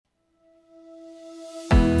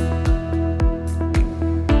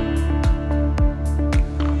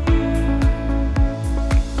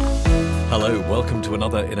Welcome to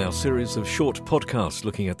another in our series of short podcasts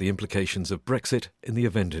looking at the implications of Brexit in the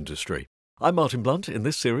event industry. I'm Martin Blunt. In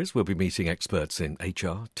this series, we'll be meeting experts in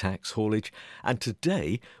HR, tax, haulage, and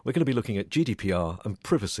today we're going to be looking at GDPR and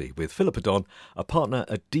privacy with Philippa Don, a partner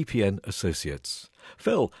at DPN Associates.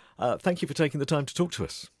 Phil, thank you for taking the time to talk to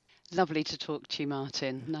us. Lovely to talk to you,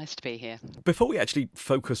 Martin. Nice to be here. Before we actually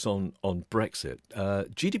focus on Brexit,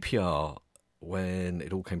 GDPR, when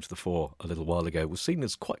it all came to the fore a little while ago, was seen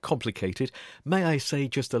as quite complicated. May I say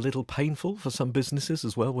just a little painful for some businesses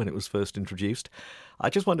as well when it was first introduced.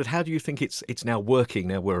 I just wondered, how do you think it's now working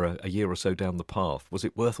now we're a year or so down the path? Was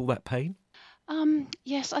it worth all that pain?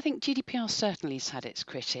 Yes, I think GDPR certainly has had its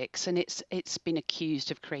critics, and it's been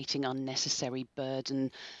accused of creating unnecessary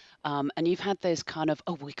burden. And you've had those kind of,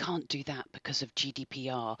 oh, we can't do that because of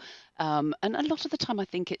GDPR. And a lot of the time, I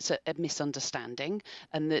think it's a misunderstanding,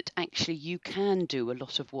 and that actually you can do a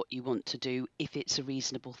lot of what you want to do if it's a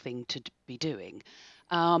reasonable thing to be doing.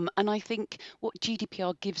 And I think what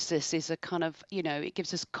GDPR gives us is a kind of, it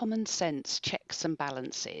gives us common sense checks and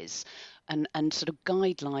balances and sort of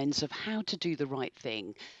guidelines of how to do the right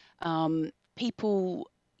thing. People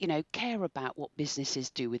care about what businesses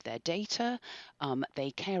do with their data.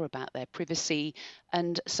 They care about their privacy.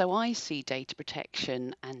 And so I see data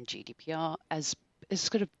protection and GDPR as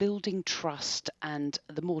sort of building trust. And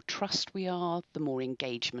the more trust we are, the more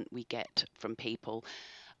engagement we get from people.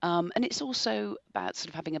 And it's also about sort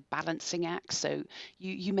of having a balancing act. So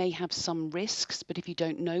you may have some risks, but if you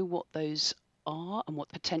don't know what those are and what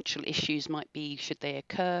potential issues might be should they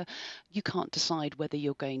occur, you can't decide whether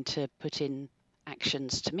you're going to put in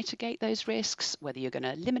actions to mitigate those risks, whether you're going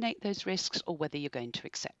to eliminate those risks, or whether you're going to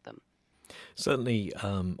accept them. Certainly,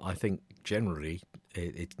 I think generally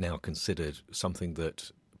it's now considered something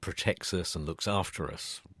that protects us and looks after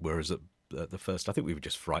us, whereas at the first, I think we were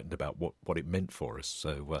just frightened about what it meant for us.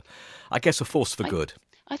 So I guess a force for good.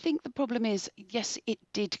 I think the problem is, yes, it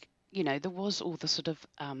did. There was all the sort of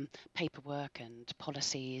paperwork and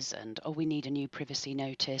policies and, we need a new privacy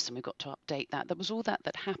notice and we've got to update that. There was all that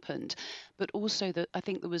happened. But also I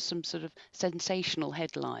think there was some sort of sensational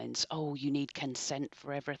headlines. Oh, you need consent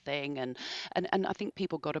for everything. And I think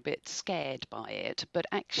people got a bit scared by it. But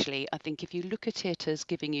actually, I think if you look at it as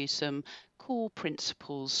giving you some core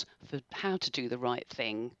principles for how to do the right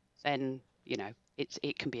thing, then,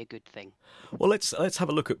 it can be a good thing. Well, let's have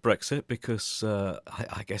a look at Brexit, because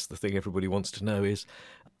I guess the thing everybody wants to know is,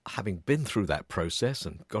 having been through that process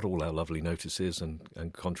and got all our lovely notices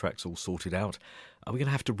and contracts all sorted out, are we going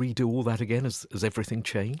to have to redo all that again? Has everything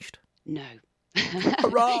changed? No.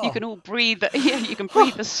 Hurrah! You can all breathe. Yeah, you can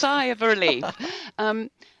breathe a sigh of relief.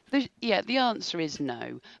 The answer is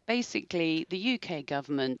no. Basically, the UK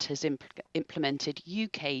government has implemented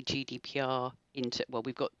UK GDPR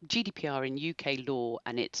we've got GDPR in UK law,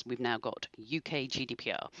 and we've now got UK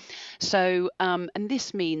GDPR. So, and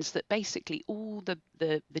this means that basically all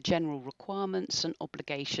the general requirements and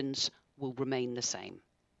obligations will remain the same.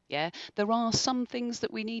 Yeah, there are some things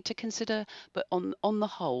that we need to consider, but on the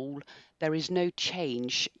whole, there is no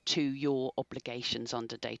change to your obligations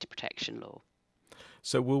under data protection law.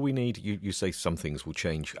 So will we need, you say some things will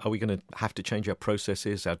change. Are we going to have to change our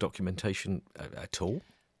processes, our documentation at all?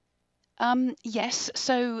 Yes.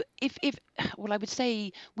 So I would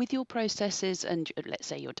say with your processes and let's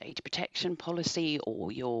say your data protection policy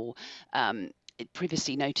or your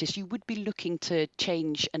privacy notice, you would be looking to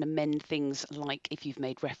change and amend things like if you've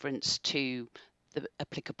made reference to the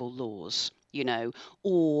applicable laws,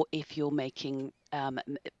 or if you're making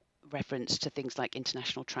reference to things like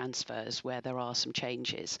international transfers where there are some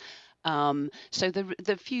changes. So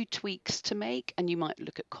the few tweaks to make, and you might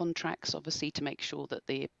look at contracts obviously to make sure that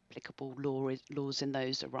the applicable laws in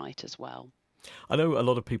those are right as well. I know a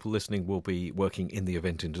lot of people listening will be working in the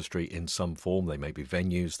event industry in some form. They may be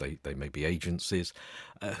venues, they may be agencies.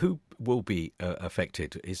 Who will be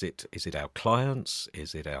affected? Is it our clients?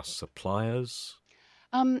 Is it our suppliers?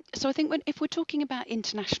 So I think if we're talking about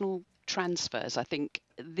international transfers, I think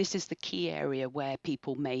this is the key area where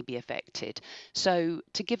people may be affected. So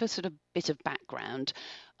to give a sort of bit of background,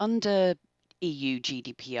 under EU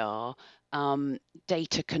GDPR,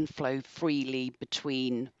 data can flow freely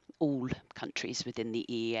between all countries within the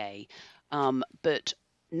EEA. But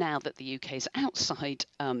now that the UK is outside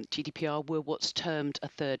GDPR, we're what's termed a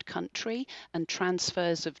third country, and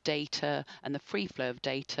transfers of data and the free flow of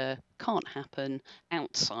data can't happen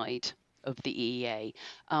outside of the EEA.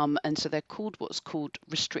 And so they're called what's called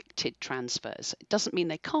restricted transfers. It doesn't mean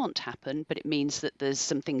they can't happen, but it means that there's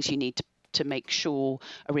some things you need to make sure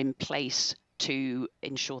are in place to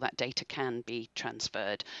ensure that data can be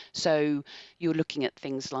transferred. So you're looking at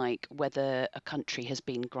things like whether a country has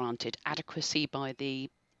been granted adequacy by the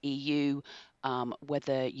EU,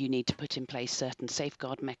 whether you need to put in place certain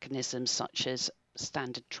safeguard mechanisms such as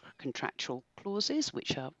standard contractual clauses,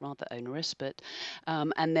 which are rather onerous, but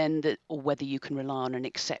and then or whether you can rely on an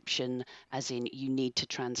exception, as in you need to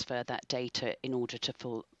transfer that data in order to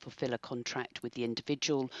fulfill a contract with the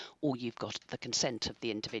individual, or you've got the consent of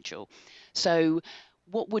the individual. So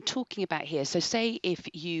what we're talking about here, so say if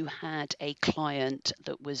you had a client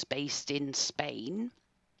that was based in Spain,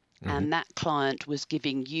 and that client was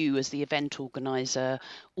giving you, as the event organizer,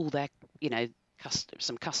 all their,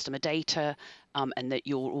 some customer data, and that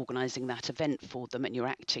you're organising that event for them and you're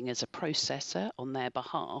acting as a processor on their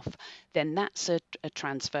behalf, then that's a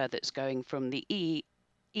transfer that's going from the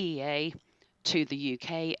EEA to the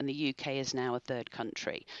UK, and the UK is now a third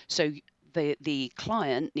country. So the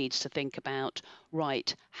client needs to think about,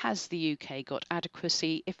 right, has the UK got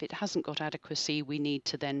adequacy? If it hasn't got adequacy, we need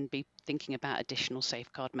to then be thinking about additional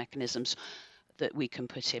safeguard mechanisms that we can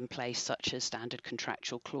put in place, such as standard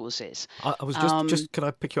contractual clauses. I was just can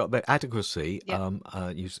I pick you up there? Adequacy. Yep.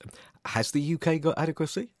 Has the UK got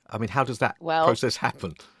adequacy? I mean, how does that process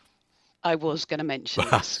happen? I was going to mention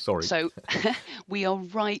this. Sorry. So we are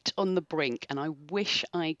right on the brink, and I wish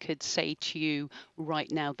I could say to you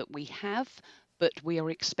right now that we have, but we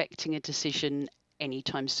are expecting a decision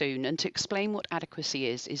anytime soon. And to explain what adequacy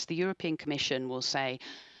is the European Commission will say,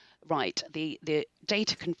 right, the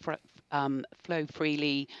data can flow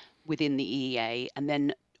freely within the EEA, and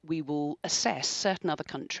then we will assess certain other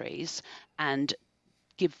countries and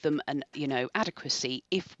give them an adequacy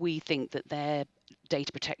if we think that their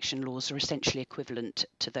data protection laws are essentially equivalent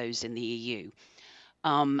to those in the EU.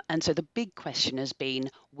 And so the big question has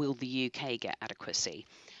been, will the UK get adequacy?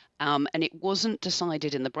 And it wasn't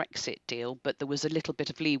decided in the Brexit deal, but there was a little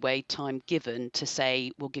bit of leeway time given to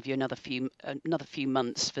say, we'll give you another few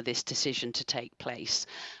months for this decision to take place.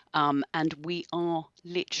 And we are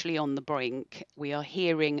literally on the brink. We are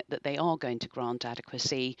hearing that they are going to grant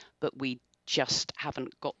adequacy, but we just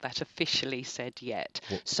haven't got that officially said yet.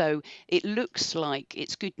 So it looks like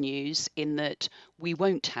it's good news in that we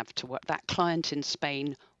won't have to work, that client in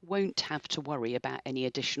Spain won't have to worry about any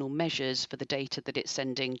additional measures for the data that it's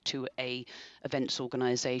sending to a events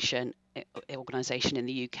organization in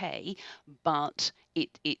the UK, but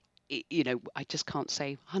I just can't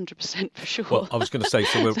say 100% for sure. Well, I was going to say,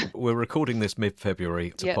 so we're recording this mid-February.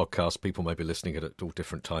 It's a podcast. People may be listening at all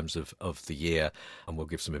different times of the year, and we'll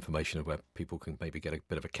give some information of where people can maybe get a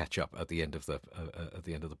bit of a catch up at the end of the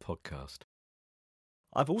podcast.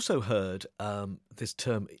 I've also heard this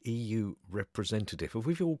term EU representative. Have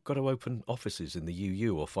we all got to open offices in the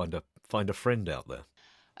EU or find a friend out there?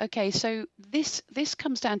 Okay, so this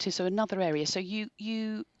comes down to another area. So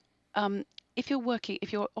you if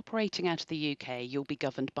you're operating out of the UK, you'll be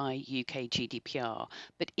governed by UK GDPR.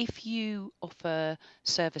 But if you offer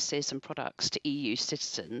services and products to EU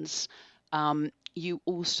citizens,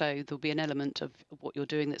 there'll be an element of what you're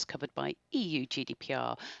doing that's covered by EU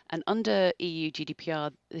GDPR. And under EU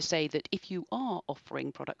GDPR, they say that if you are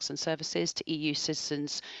offering products and services to EU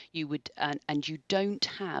citizens, you would, and you don't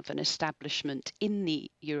have an establishment in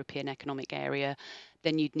the European Economic Area,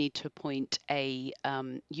 then you'd need to appoint a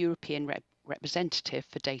European representative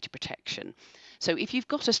for data protection. So if you've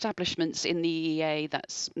got establishments in the EEA,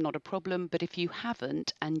 that's not a problem. But if you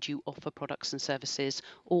haven't and you offer products and services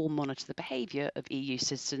or monitor the behaviour of EU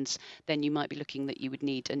citizens, then you might be looking that you would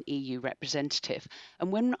need an EU representative.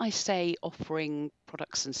 And when I say offering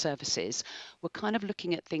products and services, we're kind of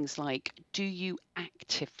looking at things like, do you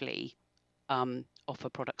actively offer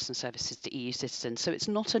products and services to EU citizens? So it's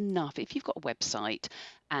not enough if you've got a website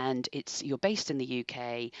and you're based in the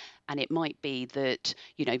UK, and it might be that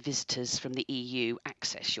visitors from the EU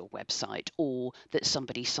access your website, or that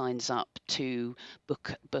somebody signs up to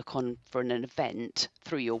book on for an event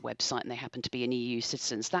through your website and they happen to be an EU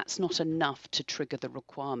citizens. That's not enough to trigger the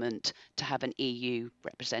requirement to have an EU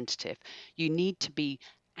representative. You need to be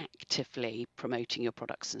actively promoting your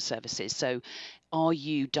products and services. So are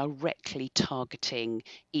you directly targeting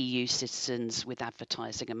EU citizens with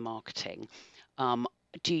advertising and marketing?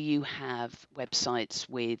 Do you have websites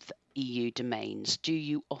with EU domains? Do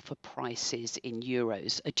you offer prices in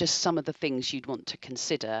euros? Are just some of the things you'd want to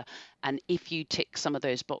consider. And if you tick some of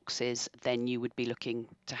those boxes, then you would be looking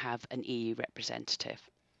to have an EU representative.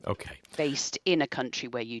 Okay. Based in a country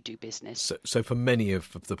where you do business. So for many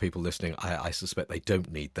of the people listening, I suspect they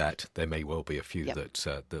don't need that. There may well be a few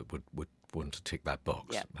that would want to tick that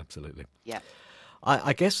box. Yep. Absolutely. Yeah.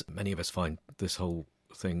 I guess many of us find this whole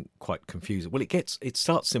thing quite confusing. Well, it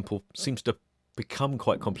starts simple, seems to become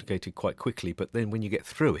quite complicated quite quickly, but then when you get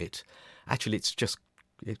through it, actually it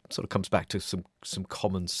sort of comes back to some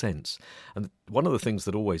common sense. And one of the things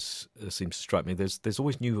that always seems to strike me, there's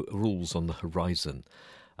always new rules on the horizon,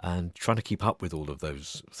 and trying to keep up with all of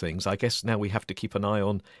those things. I guess now we have to keep an eye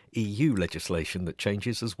on EU legislation that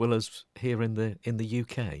changes as well as here in the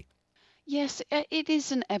UK. Yes, it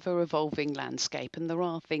is an ever-evolving landscape, and there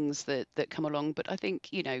are things that come along. But I think,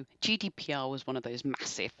 GDPR was one of those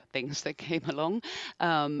massive things that came along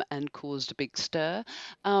and caused a big stir.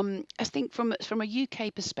 I think from a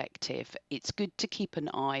UK perspective, it's good to keep an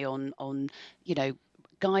eye on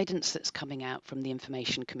guidance that's coming out from the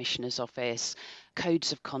Information Commissioner's Office,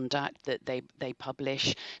 codes of conduct that they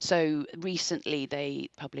publish. So recently they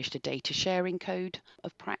published a data sharing code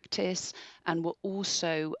of practice, and we're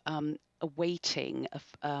also awaiting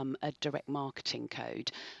a direct marketing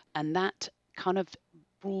code, and that kind of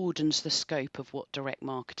broadens the scope of what direct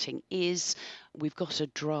marketing is. We've got a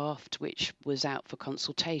draft which was out for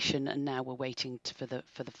consultation, and now we're waiting for the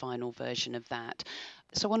final version of that.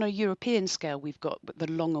 So on a European scale, we've got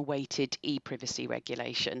the long-awaited e-privacy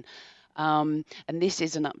regulation. And this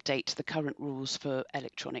is an update to the current rules for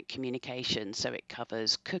electronic communication. So it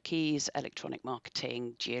covers cookies, electronic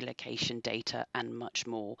marketing, geolocation data, and much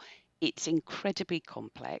more. It's incredibly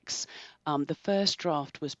complex. The first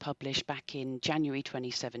draft was published back in January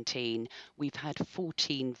 2017. We've had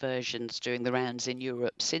 14 versions doing the rounds in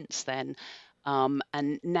Europe since then.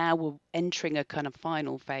 And now we're entering a kind of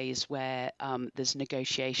final phase where there's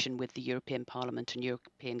negotiation with the European Parliament and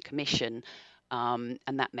European Commission, and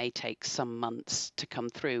that may take some months to come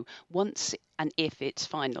through. Once and if it's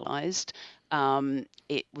finalised,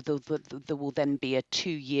 there will then be a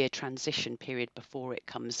 2-year transition period before it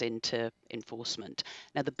comes into enforcement.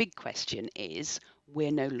 Now, the big question is,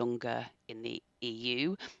 we're no longer in the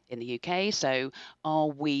EU, in the UK, so are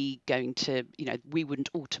we going to, we wouldn't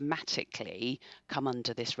automatically come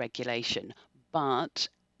under this regulation, but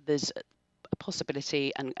there's a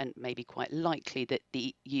possibility and maybe quite likely that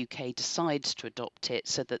the UK decides to adopt it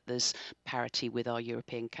so that there's parity with our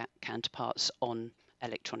European counterparts on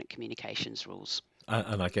electronic communications rules.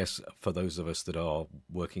 And I guess for those of us that are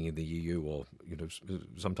working in the EU or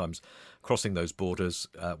sometimes crossing those borders,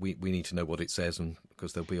 we need to know what it says, and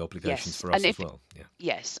because there'll be obligations for us as well. Yeah.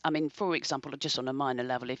 Yes, I mean, for example, just on a minor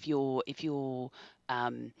level, if you're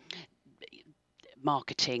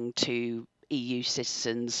marketing to EU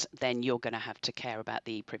citizens, then you're going to have to care about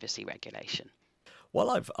the privacy regulation.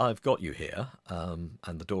 Well, I've got you here, and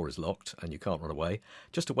the door is locked, and you can't run away.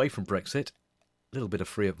 Just away from Brexit. A little bit of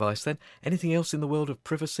free advice then. Anything else in the world of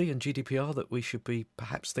privacy and GDPR that we should be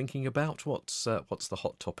perhaps thinking about? What's the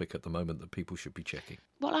hot topic at the moment that people should be checking?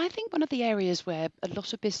 Well, I think one of the areas where a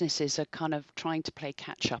lot of businesses are kind of trying to play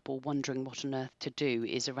catch up or wondering what on earth to do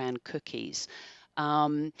is around cookies.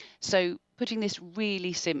 So putting this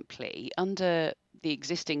really simply, under the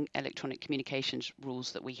existing electronic communications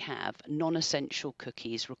rules that we have, non-essential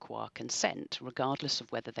cookies require consent, regardless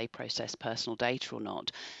of whether they process personal data or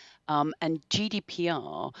not. And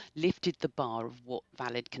GDPR lifted the bar of what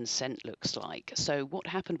valid consent looks like. So what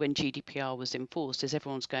happened when GDPR was enforced is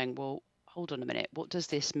everyone's going, well, hold on a minute, what does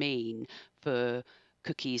this mean for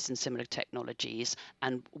cookies and similar technologies,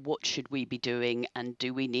 and what should we be doing, and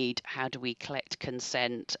how do we collect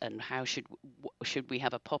consent, and how should we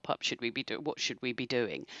have a pop-up, what should we be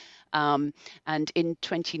doing? And in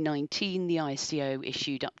 2019 the ICO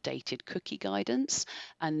issued updated cookie guidance,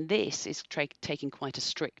 and this is taking quite a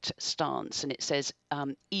strict stance, and it says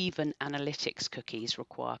even analytics cookies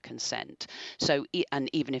require consent. So and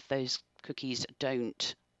even if those cookies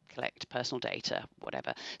don't collect personal data,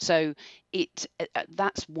 whatever. So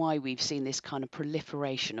that's why we've seen this kind of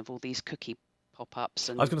proliferation of all these cookie pop-ups.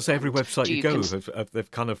 And I was going to say, every website you go,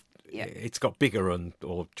 they've kind of, it's got bigger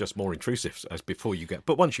or just more intrusive as before you get.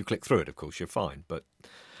 But once you click through it, of course, you're fine. But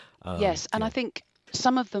yes, and I think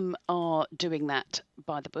some of them are doing that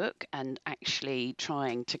by the book and actually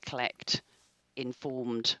trying to collect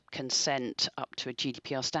informed consent up to a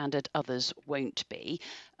GDPR standard. Others won't be,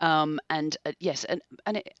 yes, and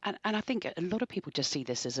I think a lot of people just see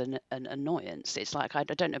this as an annoyance. It's like, I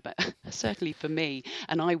don't know, but certainly for me,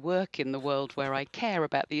 and I work in the world where I care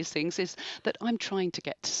about these things, is that I'm trying to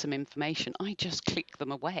get to some information, I just click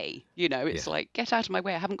them away. It's like, get out of my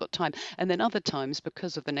way, I haven't got time. And then other times,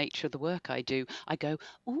 because of the nature of the work I do, I go,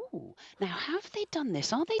 oh, now have they done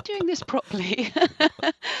this? Are they doing this properly?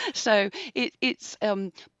 So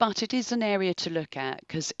but it is an area to look at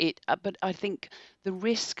because but I think the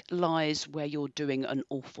risk lies where you're doing an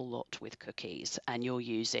awful lot with cookies and you're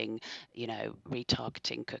using,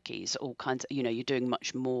 retargeting cookies, all kinds. You're doing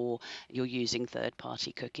much more. You're using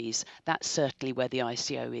third-party cookies. That's certainly where the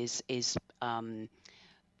ICO is.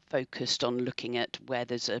 Focused on looking at where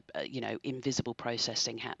there's a invisible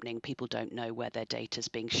processing happening. People don't know where their data's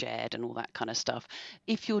being shared and all that kind of stuff.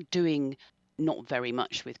 If you're doing not very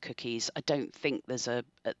much with cookies, I don't think there's a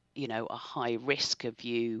high risk of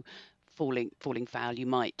you falling foul. You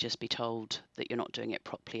might just be told that you're not doing it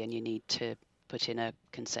properly and you need to put in a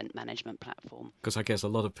consent management platform. Because I guess a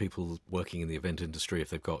lot of people working in the event industry, if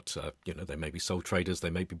they've got, they may be sole traders, they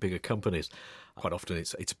may be bigger companies. Quite often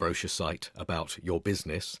it's a brochure site about your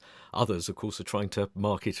business. Others, of course, are trying to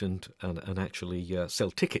market and actually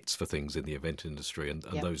sell tickets for things in the event industry. And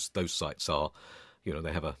Yep. those sites are,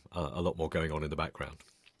 they have a lot more going on in the background.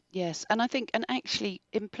 Yes, and I think, and actually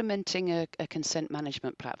implementing a consent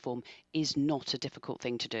management platform is not a difficult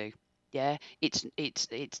thing to do. Yeah, it's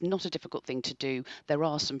not a difficult thing to do. There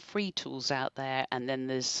are some free tools out there, and then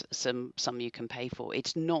there's some you can pay for.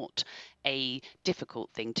 It's not a difficult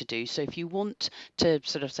thing to do. So if you want to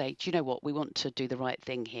sort of say, do you know what, we want to do the right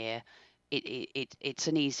thing here, it's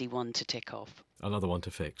an easy one to tick off. Another one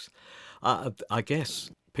to fix. I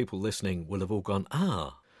guess people listening will have all gone,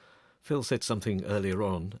 Phil said something earlier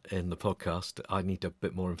on in the podcast. I need a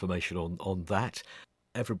bit more information on that.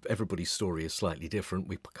 Everybody's story is slightly different.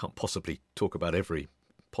 We can't possibly talk about every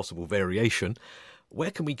possible variation.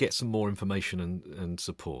 Where can we get some more information and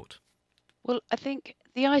support? Well, I think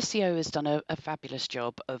the ICO has done a fabulous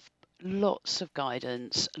job of lots of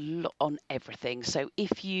guidance on everything. So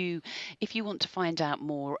if you want to find out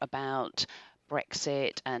more about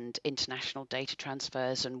Brexit and international data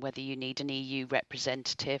transfers and whether you need an EU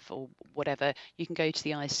representative or whatever, you can go to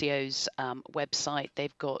the ICO's website.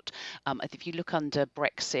 They've got, if you look under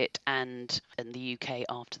Brexit and the UK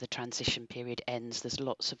after the transition period ends, there's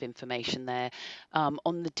lots of information there.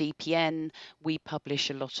 On the DPN, we publish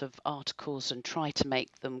a lot of articles and try to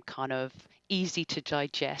make them kind of easy to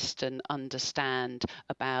digest and understand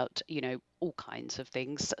about, all kinds of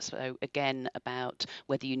things. So again, about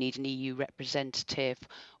whether you need an EU representative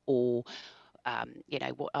or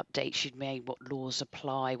what updates you'd made, what laws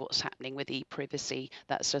apply, what's happening with e-privacy,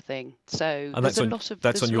 that sort of thing. So there's a lot of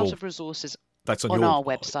resources on our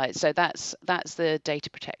website. So that's the Data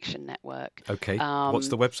Protection Network. Okay. What's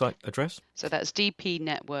the website address? So that's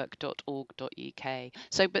dpnetwork.org.uk.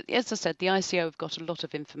 So, but as I said, the ICO have got a lot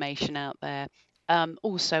of information out there.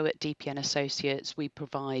 Also at DPN Associates, we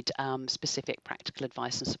provide specific practical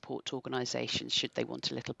advice and support to organisations should they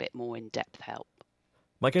want a little bit more in-depth help.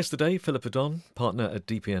 My guest today, Philippa Don, partner at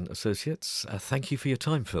DPN Associates. Thank you for your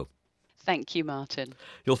time, Phil. Thank you, Martin.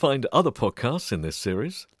 You'll find other podcasts in this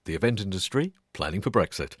series, The Event Industry, Planning for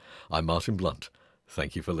Brexit. I'm Martin Blunt.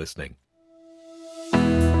 Thank you for listening.